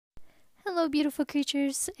Hello, beautiful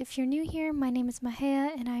creatures. If you're new here, my name is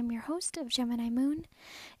Mahea, and I'm your host of Gemini Moon.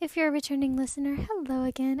 If you're a returning listener, hello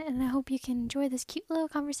again, and I hope you can enjoy this cute little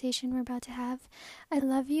conversation we're about to have. I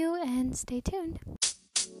love you, and stay tuned.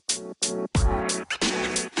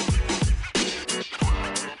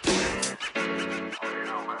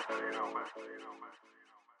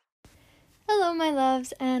 Hello, my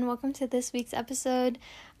loves, and welcome to this week's episode.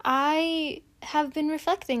 I have been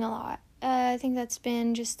reflecting a lot. I think that's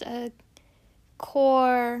been just a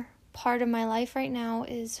core part of my life right now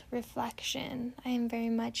is reflection. I am very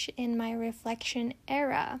much in my reflection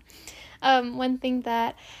era. One thing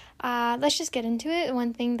that, let's just get into it.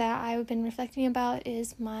 One thing that I've been reflecting about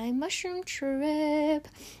is my mushroom trip.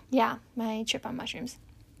 Yeah, my trip on mushrooms.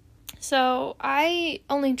 So I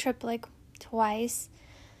only tripped like twice.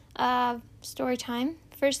 Story time.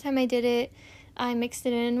 First time I did it, I mixed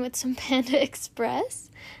it in with some Panda Express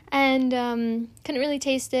and couldn't really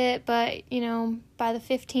taste it, but by the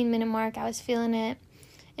 15-minute mark I was feeling it,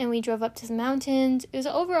 and we drove up to the mountains. It was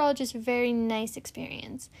overall just a very nice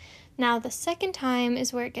experience. Now the second time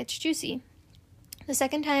is where it gets juicy. The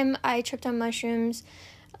second time I tripped on mushrooms,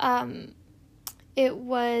 it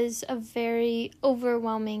was a very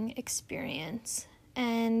overwhelming experience.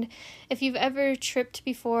 And if you've ever tripped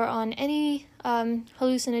before on any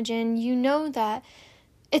hallucinogen, you know that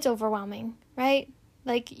it's overwhelming, right?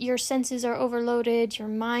 Like your senses are overloaded, your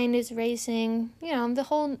mind is racing, the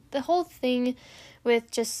whole thing with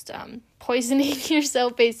just poisoning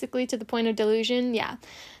yourself basically to the point of delusion. Yeah,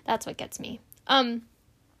 that's what gets me. But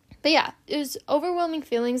yeah, it was overwhelming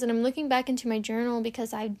feelings, and I'm looking back into my journal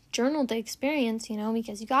because I journaled the experience,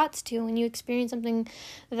 because you got to when you experience something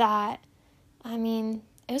that,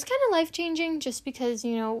 it was kind of life-changing just because,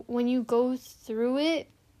 when you go through it,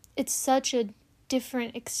 it's such a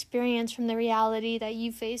different experience from the reality that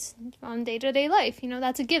you face on day-to-day life.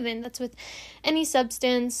 That's a given. That's with any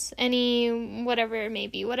substance, any whatever it may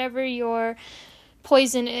be, whatever your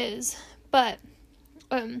poison is. But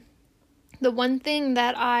the one thing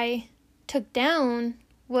that I took down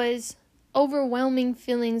was overwhelming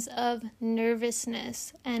feelings of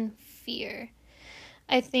nervousness and fear.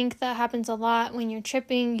 I think that happens a lot when you're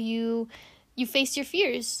tripping. You face your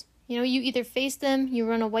fears. You either face them, you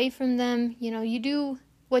run away from them, you do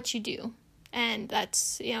what you do. And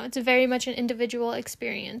that's, it's a very much an individual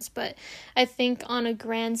experience. But I think on a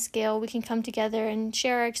grand scale, we can come together and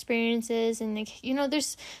share our experiences. And,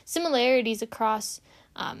 there's similarities across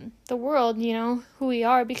the world, who we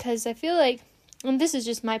are. Because I feel like, and this is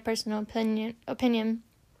just my personal opinion,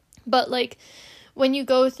 but when you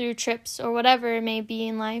go through trips or whatever it may be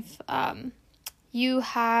in life, you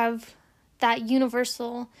have that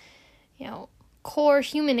universal, core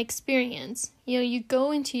human experience. You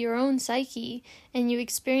go into your own psyche and you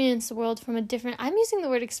experience the world from a different... I'm using the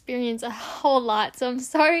word experience a whole lot, so I'm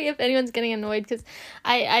sorry if anyone's getting annoyed because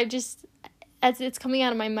I just, as it's coming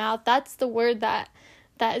out of my mouth, that's the word that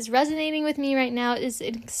is resonating with me right now is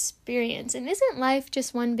an experience. And isn't life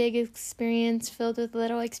just one big experience filled with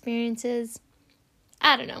little experiences?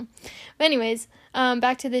 I don't know. But anyways,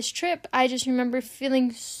 back to this trip, I just remember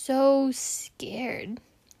feeling so scared.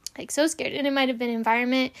 So scared. And it might have been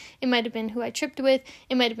environment. It might have been who I tripped with.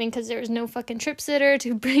 It might have been because there was no fucking trip sitter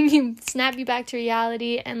to snap you back to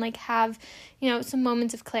reality and have, some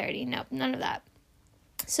moments of clarity. No, none of that.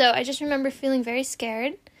 So I just remember feeling very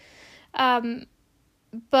scared. But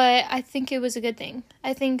I think it was a good thing.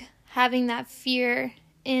 I think having that fear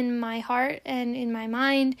in my heart and in my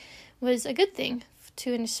mind was a good thing.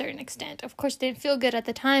 To a certain extent. Of course, it didn't feel good at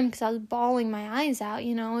the time because I was bawling my eyes out,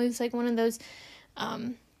 it was like one of those,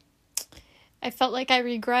 I felt like I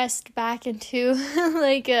regressed back into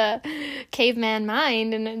a caveman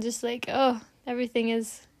mind, and I'm just everything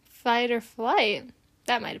is fight or flight.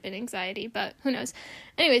 That might have been anxiety, but who knows.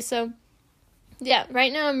 Anyway, so yeah,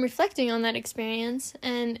 right now I'm reflecting on that experience,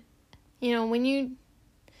 and when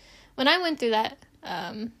I went through that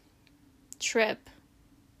trip,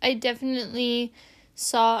 I definitely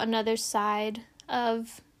saw another side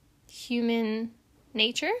of human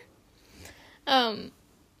nature.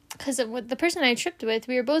 Because of what the person I tripped with,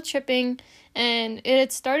 we were both tripping, and it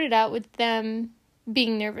had started out with them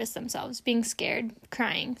being nervous themselves, being scared,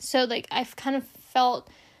 crying. So I've kind of felt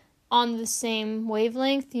on the same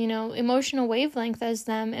wavelength, emotional wavelength as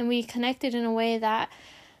them, and we connected in a way that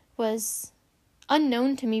was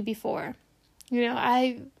unknown to me before.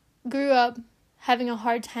 I grew up having a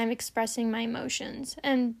hard time expressing my emotions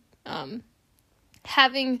and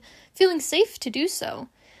feeling safe to do so,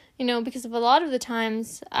 because of a lot of the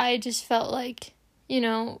times I just felt like,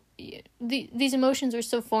 these emotions were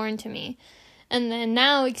so foreign to me. And then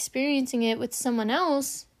now experiencing it with someone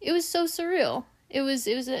else, it was so surreal. It was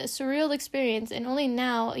a surreal experience, and only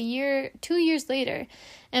now, 2 years later,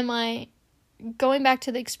 am I going back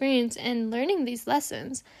to the experience and learning these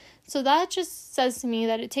lessons. So that just says to me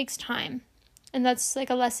that it takes time. And that's like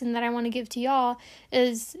a lesson that I want to give to y'all,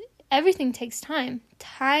 is everything takes time.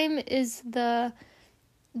 Time is the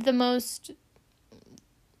most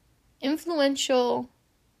influential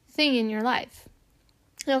thing in your life.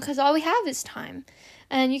 Because all we have is time.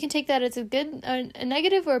 And you can take that as a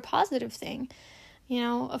negative or a positive thing.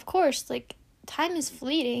 Of course, like, time is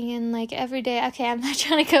fleeting, and like every day, okay, I'm not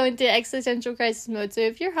trying to go into existential crisis mode. So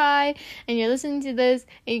if you're high and you're listening to this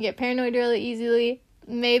and you get paranoid really easily,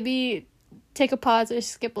 maybe take a pause or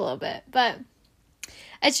skip a little bit. But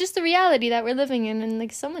it's just the reality that we're living in, and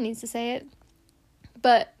like someone needs to say it.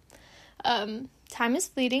 But time is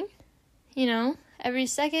fleeting, every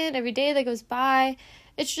second, every day that goes by,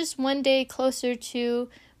 it's just one day closer to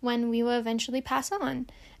when we will eventually pass on.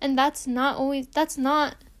 And that's not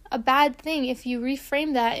a bad thing if you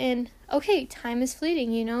reframe that in, okay, time is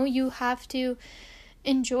fleeting, you have to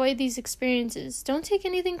enjoy these experiences. Don't take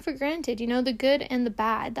anything for granted, the good and the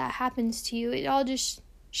bad that happens to you. It all just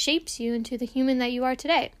shapes you into the human that you are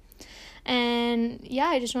today. And yeah,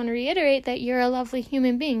 I just want to reiterate that you're a lovely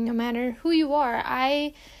human being, no matter who you are.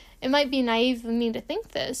 It might be naive of me to think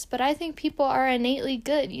this, but I think people are innately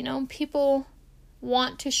good, people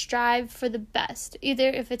want to strive for the best, either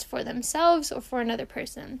if it's for themselves or for another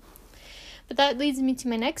person. But that leads me to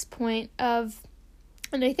my next point of,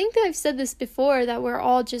 and I think that I've said this before, that we're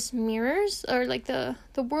all just mirrors, or like the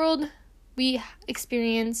world we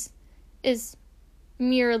experience is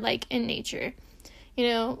mirror-like in nature.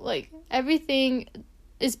 Like everything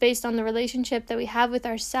is based on the relationship that we have with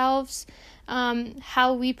ourselves.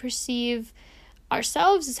 How we perceive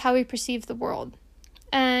ourselves is how we perceive the world.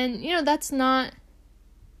 And,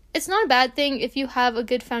 it's not a bad thing if you have a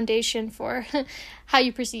good foundation for how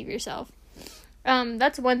you perceive yourself.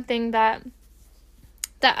 That's one thing that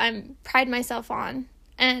I pride myself on.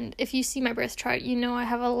 And if you see my birth chart, I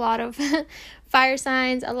have a lot of fire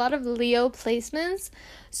signs, a lot of Leo placements.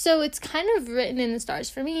 So it's kind of written in the stars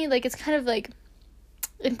for me. Like, it's kind of like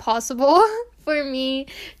impossible for me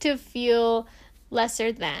to feel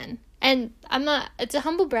lesser than. And it's a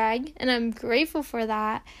humble brag, and I'm grateful for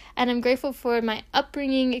that. And I'm grateful for my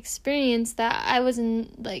upbringing experience that I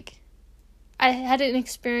hadn't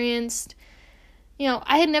experienced,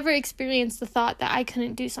 I had never experienced the thought that I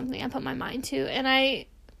couldn't do something I put my mind to. And I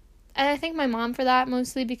thank my mom for that,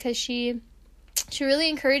 mostly because she really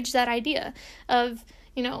encouraged that idea of,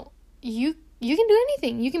 you can do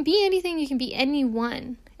anything. You can be anything. You can be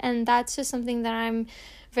anyone. And that's just something that I'm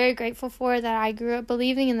very grateful for, that I grew up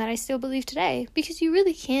believing and that I still believe today, because you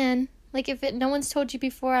really can. Like, if no one's told you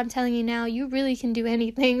before, I'm telling you now, you really can do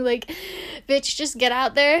anything. Like, bitch, just get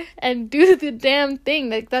out there and do the damn thing.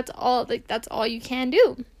 Like, that's all you can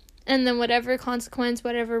do. And then whatever consequence,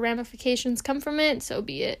 whatever ramifications come from it, so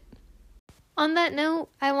be it. On that note,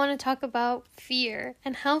 I want to talk about fear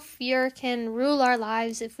and how fear can rule our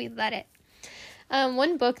lives if we let it.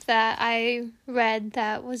 One book that I read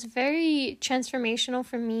that was very transformational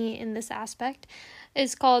for me in this aspect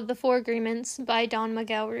is called The 4 Agreements by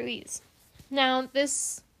Miguel Ruiz. Now,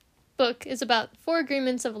 this book is about 4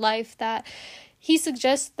 agreements of life that he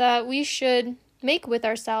suggests that we should make with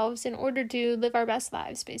ourselves in order to live our best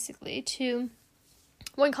lives, basically.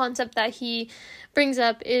 One concept that he brings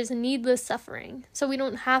up is needless suffering. So we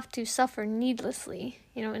don't have to suffer needlessly,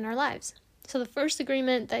 in our lives. So the first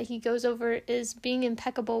agreement that he goes over is being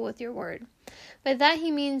impeccable with your word. By that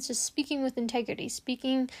he means just speaking with integrity,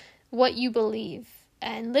 speaking what you believe,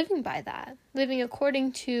 and living by that, living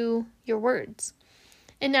according to your words.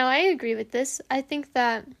 And now I agree with this. I think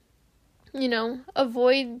that,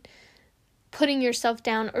 avoid putting yourself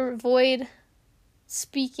down, or avoid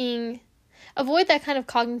that kind of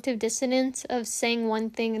cognitive dissonance of saying one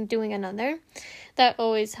thing and doing another. That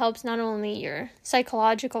always helps not only your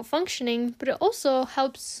psychological functioning, but it also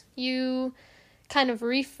helps you kind of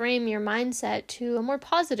reframe your mindset to a more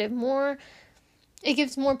positive, it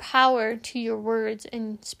gives more power to your words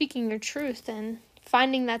and speaking your truth and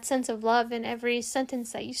finding that sense of love in every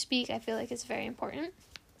sentence that you speak. I feel like is very important.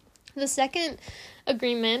 The second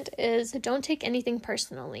agreement is don't take anything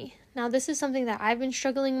personally. Now, this is something that I've been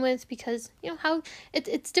struggling with because, how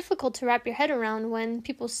it's difficult to wrap your head around when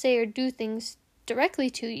people say or do things directly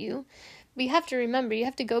to you. But you have to remember, you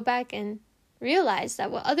have to go back and realize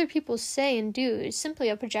that what other people say and do is simply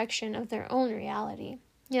a projection of their own reality.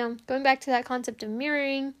 Going back to that concept of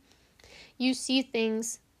mirroring, you see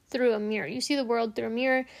things through a mirror. You see the world through a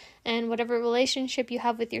mirror, and whatever relationship you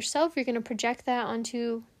have with yourself, you're going to project that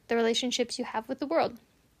onto the relationships you have with the world.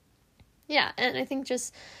 Yeah, and I think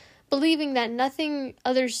just believing that nothing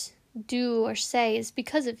others do or say is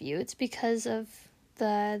because of you. It's because of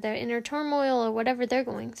their inner turmoil or whatever they're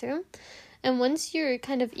going through. And once you're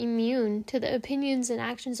kind of immune to the opinions and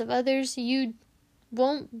actions of others, you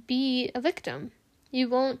won't be a victim. You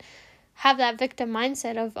won't have that victim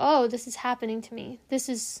mindset of, oh, this is happening to me. This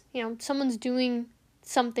is, someone's doing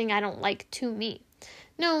something I don't like to me.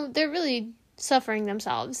 No, they're really suffering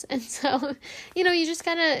themselves. And so, you just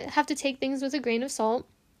kind of have to take things with a grain of salt,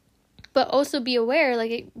 but also be aware,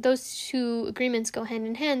 those two agreements go hand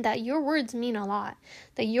in hand, that your words mean a lot,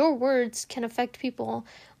 that your words can affect people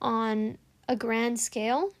on a grand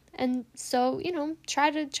scale. And so,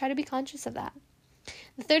 try to be conscious of that.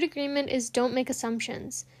 The third agreement is don't make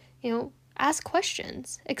assumptions. Ask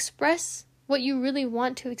questions, express what you really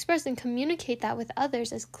want to express, and communicate that with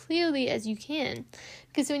others as clearly as you can.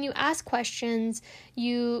 Because when you ask questions,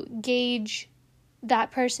 you gauge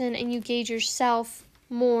that person and you gauge yourself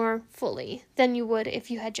more fully than you would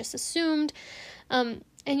if you had just assumed, and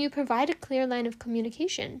you provide a clear line of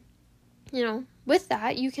communication. With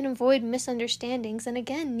that, you can avoid misunderstandings and,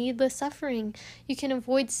 again, needless suffering. You can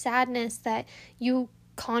avoid sadness that you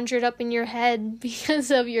conjured up in your head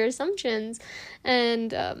because of your assumptions.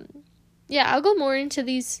 And I'll go more into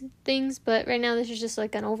these things, but right now this is just an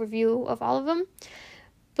overview of all of them.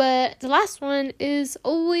 But the last one is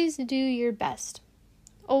always do your best.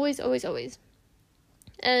 Always, always, always.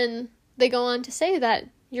 And they go on to say that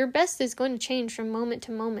your best is going to change from moment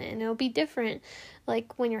to moment, and it'll be different,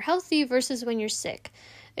 like when you're healthy versus when you're sick.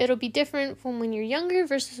 It'll be different from when you're younger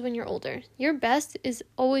versus when you're older. Your best is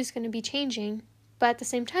always going to be changing, but at the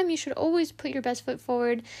same time, you should always put your best foot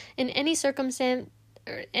forward in any circumstance.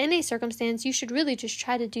 You should really just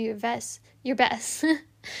try to do your best,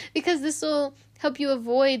 because this will help you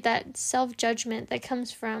avoid that self-judgment that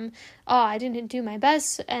comes from, oh, I didn't do my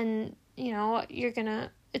best, and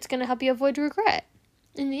it's gonna help you avoid regret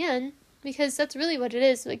in the end, because that's really what it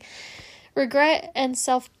is. Regret and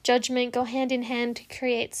self-judgment go hand in hand to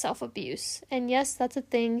create self-abuse. And yes, that's a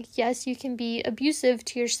thing. Yes, you can be abusive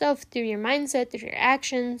to yourself through your mindset, through your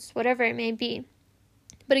actions, whatever it may be.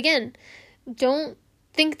 But again, don't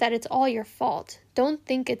think that it's all your fault. Don't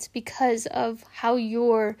think it's because of how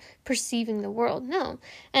you're perceiving the world. No.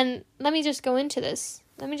 And let me just go into this.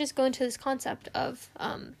 Concept of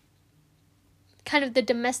kind of the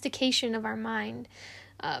domestication of our mind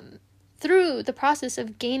through the process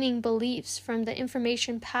of gaining beliefs from the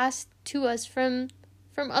information passed to us from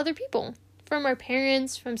other people, from our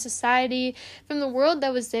parents, from society, from the world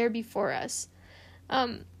that was there before us.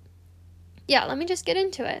 Let me just get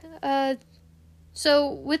into it.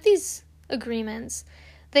 So with these agreements,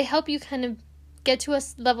 they help you kind of get to a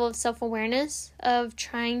level of self-awareness of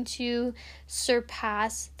trying to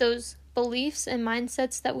surpass those beliefs and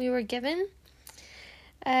mindsets that we were given.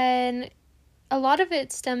 And a lot of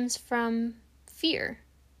it stems from fear.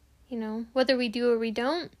 Whether we do or we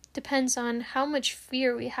don't depends on how much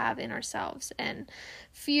fear we have in ourselves, and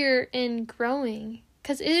fear in growing,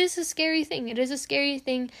 because it is a scary thing. It is a scary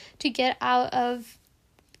thing to get out of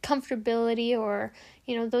comfortability or,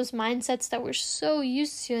 those mindsets that we're so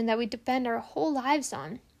used to and that we depend our whole lives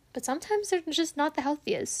on. But sometimes they're just not the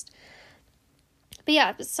healthiest.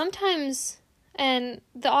 But sometimes, and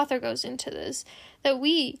the author goes into this, that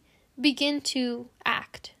we begin to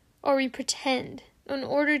act or we pretend in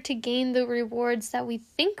order to gain the rewards that we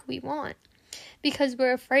think we want, because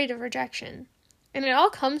we're afraid of rejection. And it all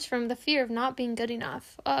comes from the fear of not being good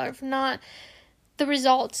enough, of not the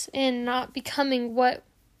results in not becoming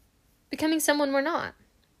someone we're not.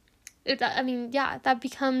 That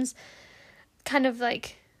becomes kind of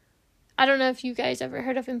like, I don't know if you guys ever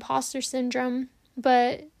heard of imposter syndrome,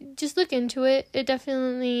 but just look into it. It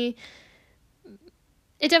definitely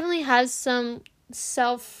has some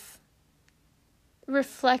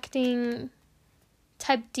self-reflecting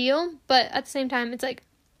type deal, but at the same time, it's like,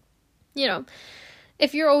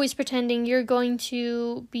 if you're always pretending, you're going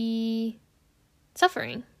to be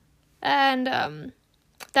suffering. And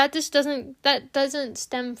that doesn't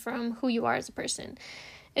stem from who you are as a person.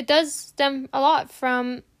 It does stem a lot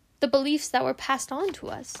from the beliefs that were passed on to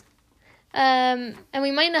us. And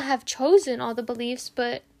we might not have chosen all the beliefs,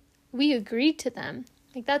 but we agreed to them.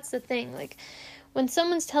 That's the thing. When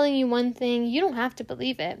someone's telling you one thing, you don't have to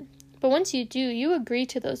believe it. But once you do, you agree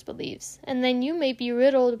to those beliefs. And then you may be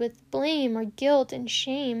riddled with blame or guilt and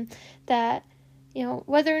shame that,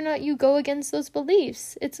 whether or not you go against those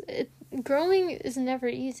beliefs. Growing is never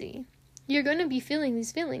easy. You're going to be feeling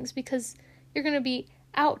these feelings because you're going to be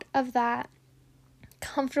out of that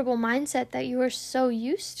comfortable mindset that you are so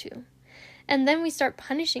used to. And then we start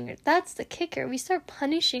punishing it. That's the kicker. We start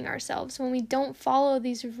punishing ourselves when we don't follow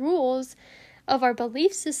these rules of our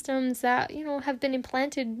belief systems that, have been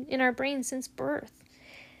implanted in our brain since birth.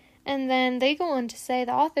 And then they go on to say,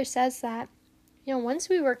 the author says that, once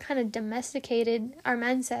we were kind of domesticated, our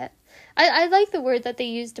mindset, I like the word that they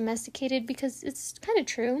use, domesticated, because it's kind of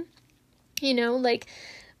true. Like,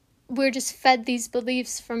 we're just fed these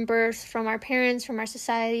beliefs from birth, from our parents, from our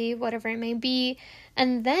society, whatever it may be.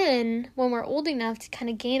 And then when we're old enough to kind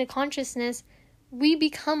of gain a consciousness, we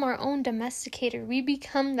become our own domesticator. We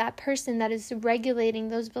become that person that is regulating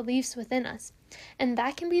those beliefs within us. And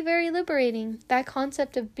that can be very liberating. That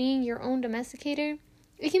concept of being your own domesticator,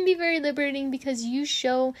 it can be very liberating because you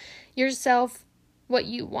show yourself what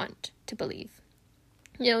you want to believe.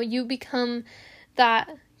 You become that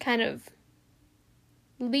kind of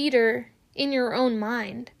leader in your own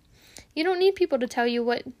mind. You don't need people to tell you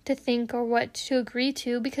what to think or what to agree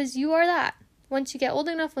to, because you are that. Once you get old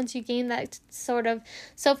enough, once you gain that sort of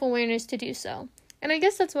self-awareness to do so. And I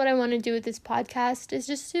guess that's what I want to do with this podcast, is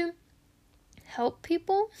just to help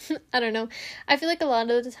people. I don't know. I feel like a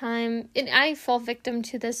lot of the time, and I fall victim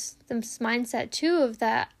to this mindset too, of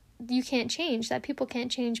that you can't change, that people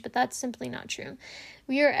can't change, but that's simply not true.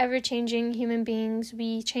 We are ever-changing human beings.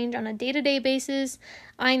 We change on a day-to-day basis.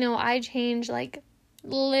 I know I change, like,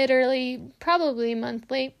 literally, probably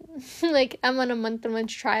monthly. Like, I'm on a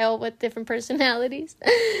month-to-month trial with different personalities.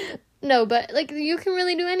 No, but, like, you can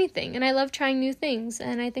really do anything, and I love trying new things,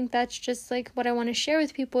 and I think that's just, like, what I want to share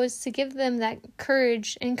with people, is to give them that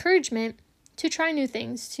courage, encouragement to try new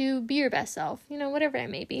things, to be your best self, whatever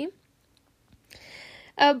it may be.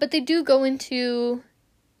 But they do go into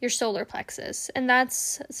your solar plexus, and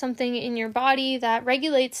that's something in your body that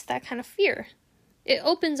regulates that kind of fear. It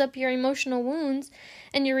opens up your emotional wounds,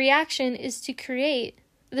 and your reaction is to create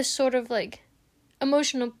this sort of like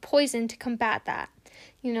emotional poison to combat that.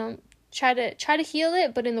 Try to heal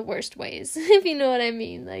it, but in the worst ways, if you know what I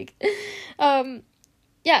mean. Like,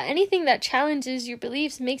 anything that challenges your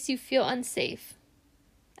beliefs makes you feel unsafe,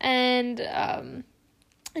 and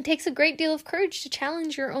it takes a great deal of courage to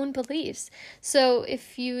challenge your own beliefs. So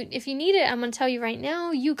if you need it, I'm going to tell you right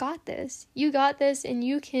now, you got this. You got this, and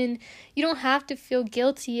you don't have to feel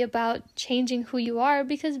guilty about changing who you are,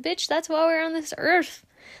 because bitch, that's why we're on this earth.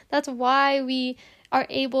 That's why we are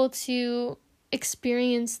able to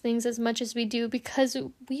experience things as much as we do, because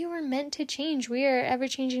we were meant to change. We are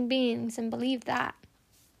ever-changing beings, and believe that.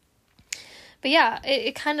 But yeah,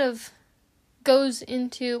 it kind of goes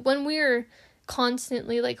into when we're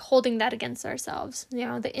constantly like holding that against ourselves,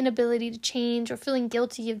 the inability to change or feeling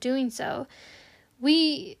guilty of doing so,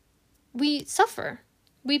 we suffer.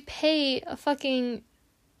 We pay a fucking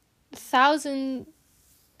 1,000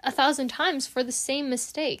 times for the same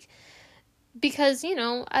mistake, because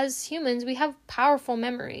as humans, we have powerful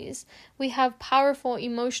memories, we have powerful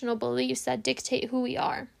emotional beliefs that dictate who we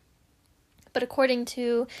are. But according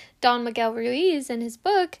to Don Miguel Ruiz in his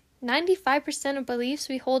book, 95% of beliefs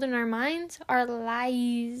we hold in our minds are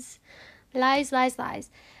lies. Lies.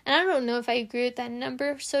 And I don't know if I agree with that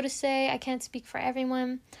number, so to say. I can't speak for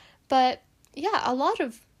everyone. But yeah, a lot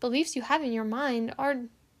of beliefs you have in your mind are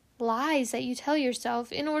lies that you tell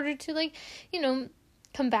yourself in order to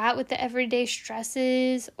combat with the everyday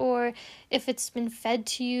stresses, or if it's been fed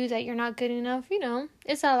to you that you're not good enough,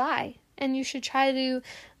 it's a lie. And you should try to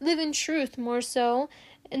live in truth more so,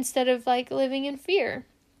 instead of living in fear.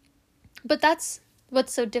 But that's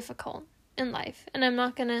what's so difficult in life. And I'm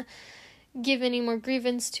not going to give any more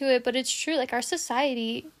grievance to it, but it's true. Our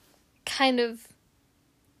society kind of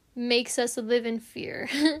makes us live in fear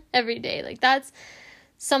every day. That's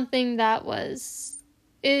something that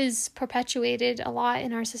is perpetuated a lot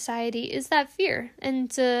in our society, is that fear.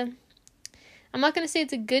 And I'm not going to say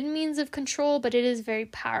it's a good means of control, but it is very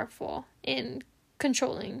powerful in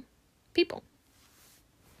controlling people.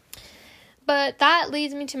 But that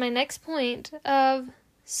leads me to my next point of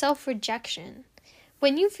self-rejection.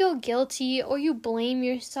 When you feel guilty or you blame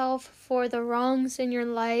yourself for the wrongs in your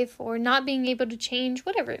life or not being able to change,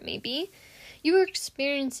 whatever it may be, you are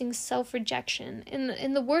experiencing self-rejection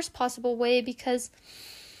in the worst possible way, because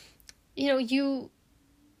you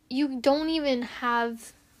don't even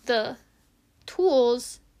have the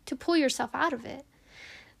tools to pull yourself out of it.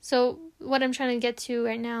 So what I'm trying to get to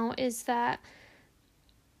right now is that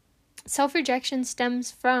self-rejection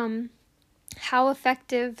stems from how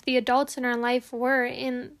effective the adults in our life were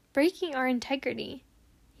in breaking our integrity,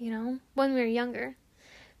 when we were younger.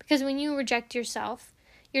 Because when you reject yourself,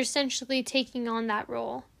 you're essentially taking on that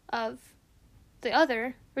role of the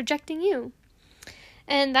other rejecting you.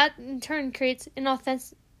 And that in turn creates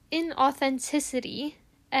inauthenticity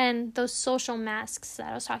and those social masks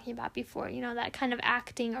that I was talking about before, that kind of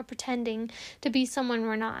acting or pretending to be someone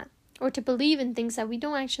we're not, or to believe in things that we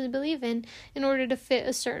don't actually believe in order to fit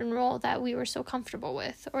a certain role that we were so comfortable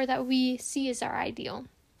with or that we see as our ideal.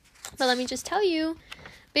 But let me just tell you,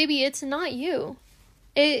 baby, it's not you.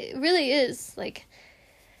 It really is like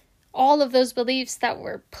all of those beliefs that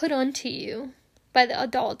were put onto you by the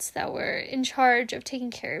adults that were in charge of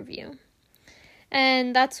taking care of you.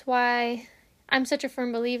 And that's why I'm such a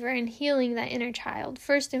firm believer in healing that inner child,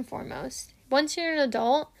 first and foremost. Once you're an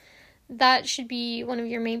adult, that should be one of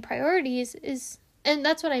your main priorities and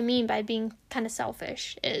that's what I mean by being kind of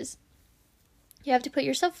selfish, is you have to put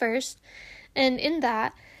yourself first. And in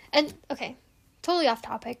that, and okay, totally off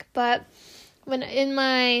topic, but when in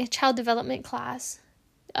my child development class,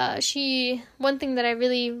 one thing that I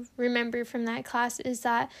really remember from that class is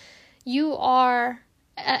that you are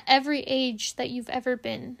at every age that you've ever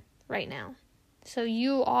been right now. So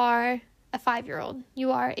you are a 5-year-old,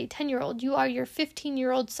 you are a 10-year-old, you are your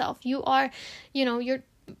 15-year-old self, you are,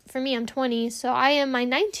 for me, I'm 20, so I am my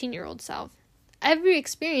 19-year-old self. Every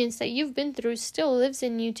experience that you've been through still lives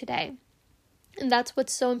in you today. And that's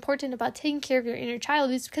what's so important about taking care of your inner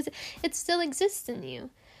child, is because it still exists in you.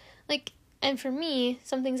 And for me,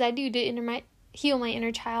 some things I do to heal my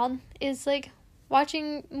inner child is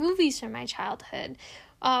watching movies from my childhood,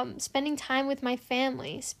 spending time with my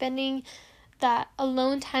family, spending that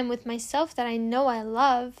alone time with myself that I know I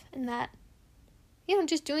love, and that,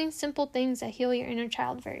 just doing simple things that heal your inner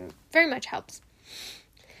child very, very much helps.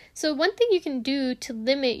 So one thing you can do to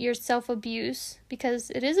limit your self-abuse,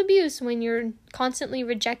 because it is abuse when you're constantly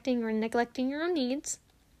rejecting or neglecting your own needs,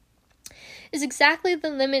 is exactly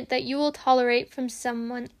the limit that you will tolerate from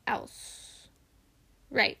someone else.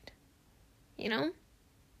 Right.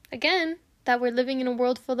 Again, that we're living in a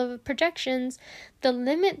world full of projections, the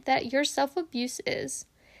limit that your self-abuse is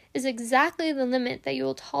exactly the limit that you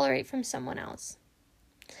will tolerate from someone else.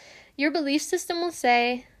 Your belief system will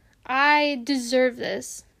say, I deserve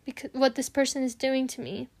this, because what this person is doing to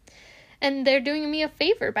me. And they're doing me a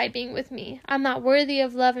favor by being with me. I'm not worthy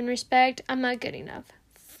of love and respect. I'm not good enough.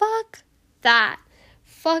 Fuck that.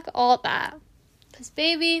 Fuck all that. Because,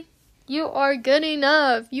 baby, you are good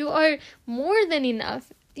enough. You are more than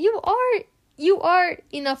enough. You are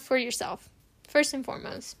enough for yourself, first and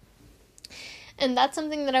foremost. And that's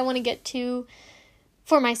something that I want to get to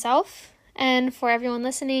for myself and for everyone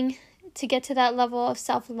listening, to get to that level of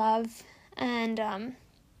self-love and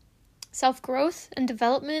self-growth and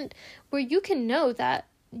development where you can know that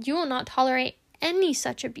you will not tolerate any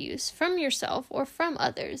such abuse from yourself or from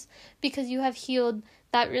others because you have healed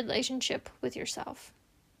that relationship with yourself.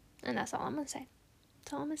 And that's all I'm going to say.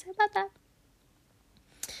 That's all I'm going to say about that.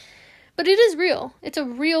 But it is real. It's a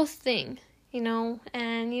real thing, and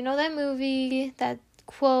that movie, that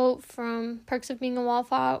quote from Perks of Being a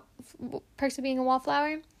Wallflower,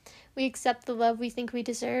 we accept the love we think we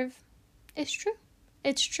deserve. It's true.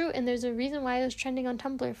 It's true, and there's a reason why it was trending on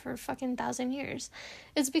Tumblr for fucking 1,000 years.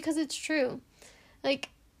 It's because it's true.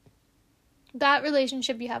 That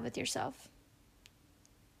relationship you have with yourself,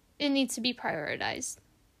 it needs to be prioritized.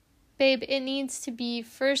 Babe, it needs to be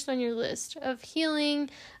first on your list of healing,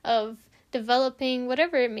 of developing,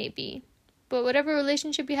 whatever it may be. But whatever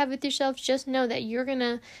relationship you have with yourself, just know that you're going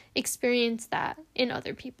to experience that in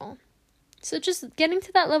other people. So just getting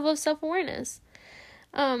to that level of self-awareness.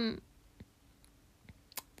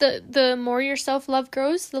 The more your self-love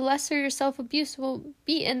grows, the lesser your self-abuse will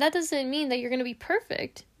be. And that doesn't mean that you're going to be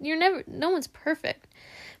perfect. No one's perfect.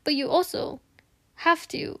 But you also have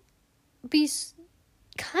to be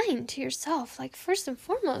kind to yourself. First and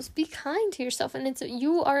foremost, be kind to yourself. And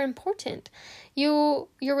you are important. Your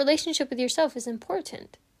relationship with yourself is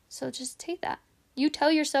important. So just take that. You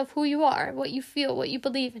tell yourself who you are, what you feel, what you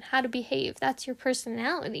believe, and how to behave. That's your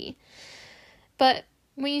personality. But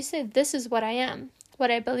when you say, this is what I am,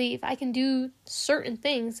 what I believe, I can do certain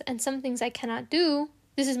things, and some things I cannot do.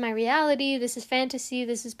 This is my reality. This is fantasy.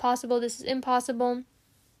 This is possible. This is impossible.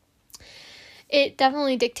 It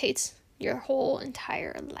definitely dictates your whole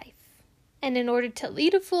entire life. And in order to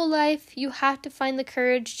lead a full life, you have to find the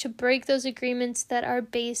courage to break those agreements that are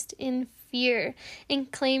based in fear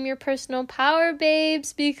and claim your personal power,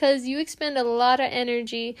 babes, because you expend a lot of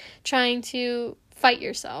energy trying to fight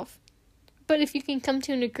yourself. But if you can come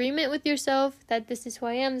to an agreement with yourself that this is who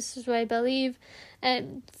I am, this is what I believe,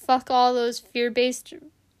 and fuck all those fear-based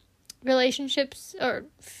relationships or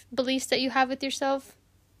beliefs that you have with yourself,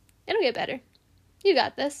 it'll get better. You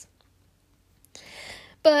got this.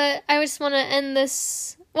 But I just want to end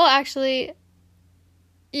this, I'll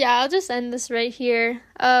just end this right here.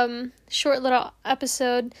 Short little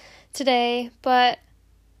episode today, but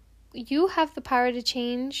you have the power to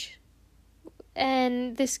change,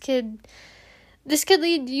 and this could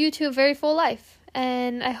lead you to a very full life.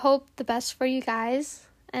 And I hope the best for you guys.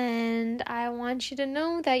 And I want you to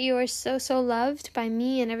know that you are so, so loved by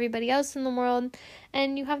me and everybody else in the world.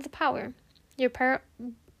 And you have the power. You're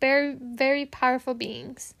very, very powerful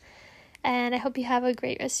beings. And I hope you have a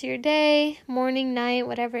great rest of your day, morning, night,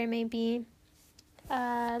 whatever it may be.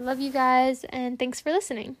 Love you guys. And thanks for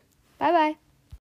listening. Bye-bye.